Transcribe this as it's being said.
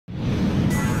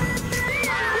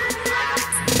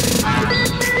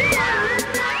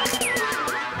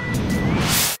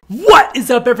is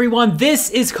up, everyone?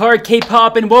 This is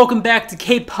CarKpop, and welcome back to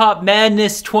Kpop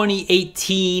Madness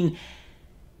 2018.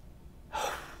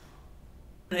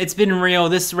 It's been real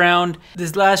this round.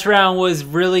 This last round was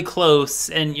really close,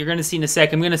 and you're gonna see in a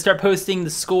sec. I'm gonna start posting the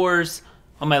scores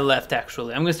on my left,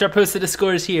 actually. I'm gonna start posting the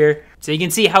scores here, so you can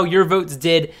see how your votes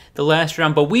did the last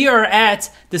round. But we are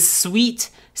at the Sweet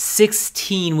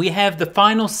 16. We have the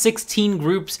final 16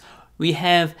 groups. We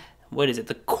have, what is it,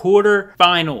 the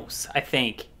quarterfinals, I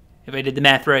think, if I did the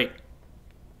math right.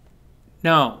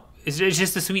 No, it's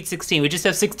just the Sweet 16. We just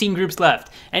have 16 groups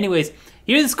left. Anyways,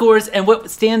 here are the scores, and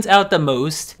what stands out the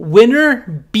most: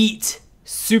 winner beat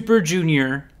Super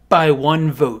Junior by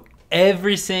 1 vote.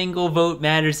 Every single vote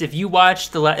matters. If you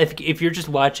watch if you're just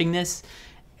watching this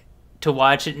to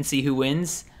watch it and see who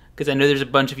wins, because I know there's a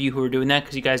bunch of you who are doing that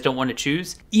because you guys don't want to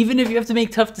choose. Even if you have to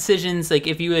make tough decisions, like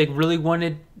if you really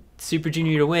wanted Super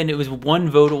Junior to win, it was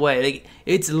 1 vote away. Like,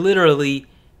 it's literally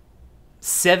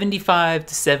 75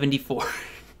 to 74.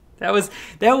 That was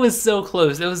so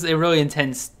close. That was a really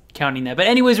intense counting that. But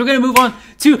anyways, we're gonna move on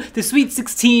to the Sweet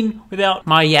 16 without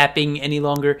my yapping any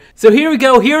longer. So here we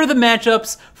go. Here are the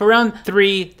matchups for round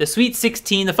 3, the Sweet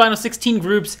 16, the final 16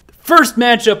 groups. First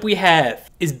matchup we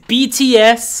have is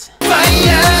BTS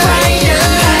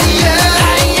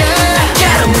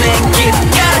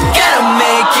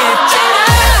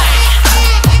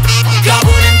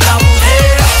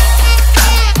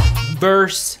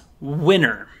versus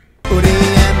Winner.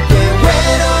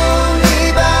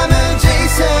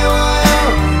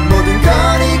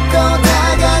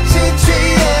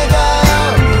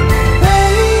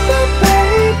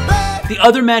 The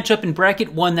other matchup in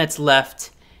bracket 1 that's left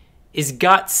is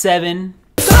GOT7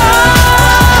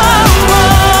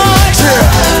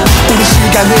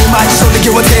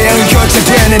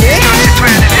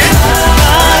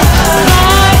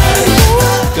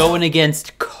 going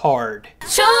against Card.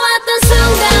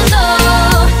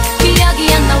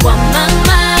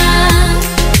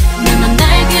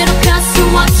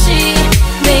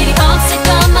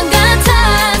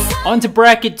 On to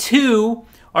bracket 2.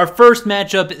 Our first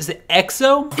matchup is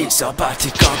EXO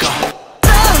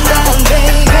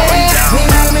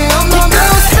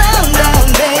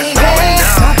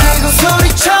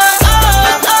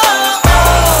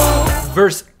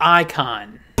versus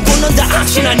Kcon.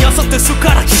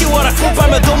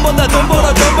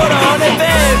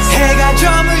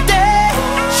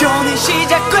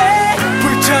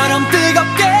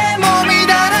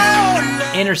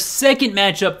 And our second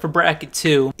matchup for bracket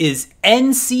 2 is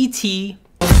NCT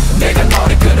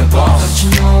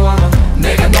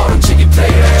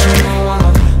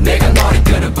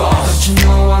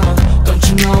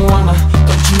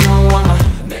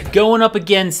going up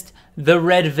against the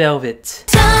Red Velvet.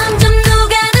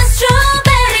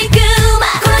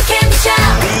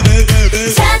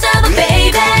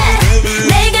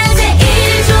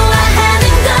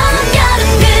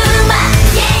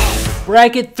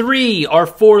 Bracket 3, our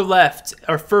 4 left.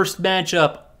 Our first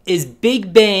matchup is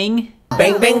Big Bang.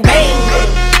 Bang, bang, bang.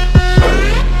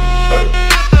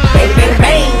 Bang, bang,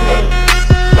 bang.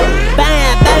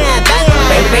 Bang, bang, bang.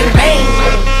 Bang, bang, bang.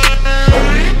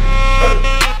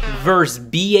 Versus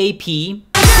BAP.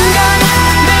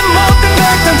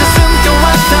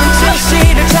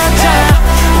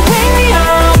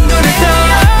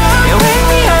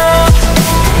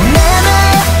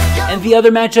 And the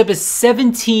other matchup is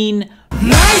 17.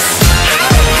 Nice.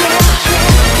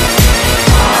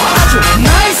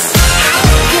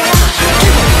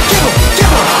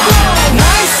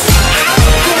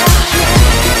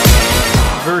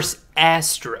 Versus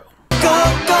Astro.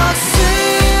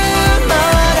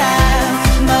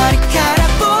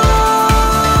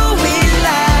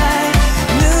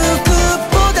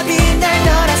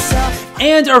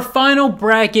 And our final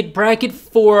bracket, bracket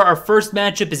 4, our first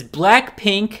matchup is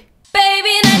Blackpink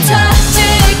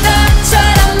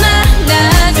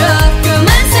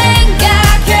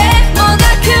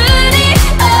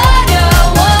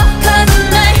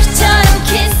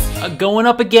going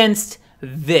up against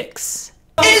VIX.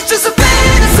 It's just a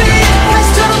fantasy.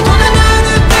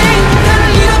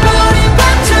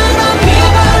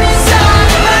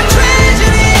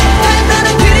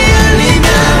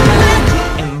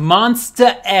 And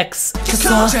Monster X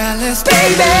jealous,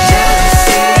 baby.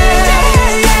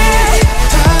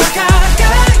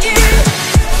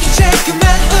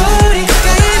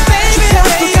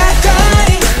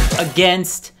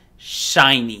 Against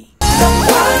Shiny.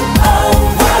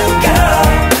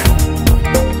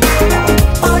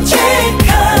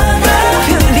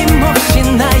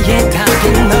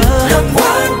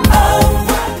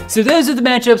 So those are the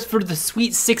matchups for the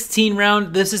Sweet 16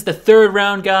 round. This is the third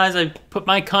round, guys. I put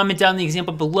my comment down in the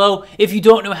example below. If you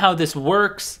don't know how this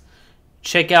works,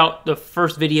 check out the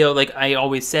first video, like I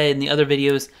always say in the other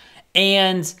videos,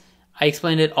 and I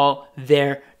explained it all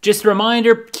there. Just a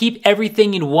reminder, keep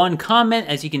everything in one comment,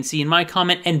 as you can see in my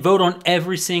comment, and vote on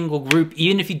every single group.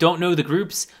 Even if you don't know the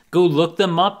groups, go look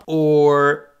them up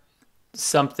or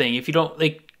something. If you don't,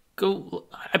 like, go...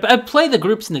 I play the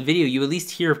groups in the video. You at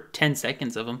least hear 10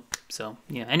 seconds of them. So,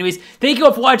 yeah. Anyways, thank you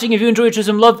all for watching. If you enjoyed, show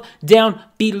some love down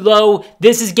below.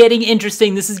 This is getting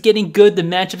interesting. This is getting good. The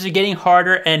matchups are getting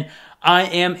harder, and I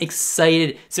am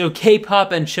excited. So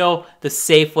Kpop and Chill the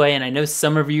safe way, and I know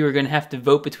some of you are going to have to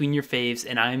vote between your faves,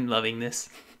 and I'm loving this.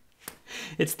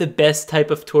 It's the best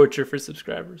type of torture for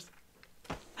subscribers.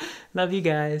 Love you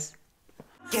guys.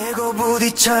 깨고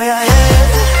부딪혀야 해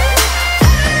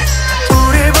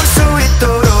우릴 볼 수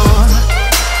있도록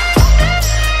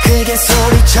크게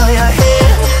소리쳐야 해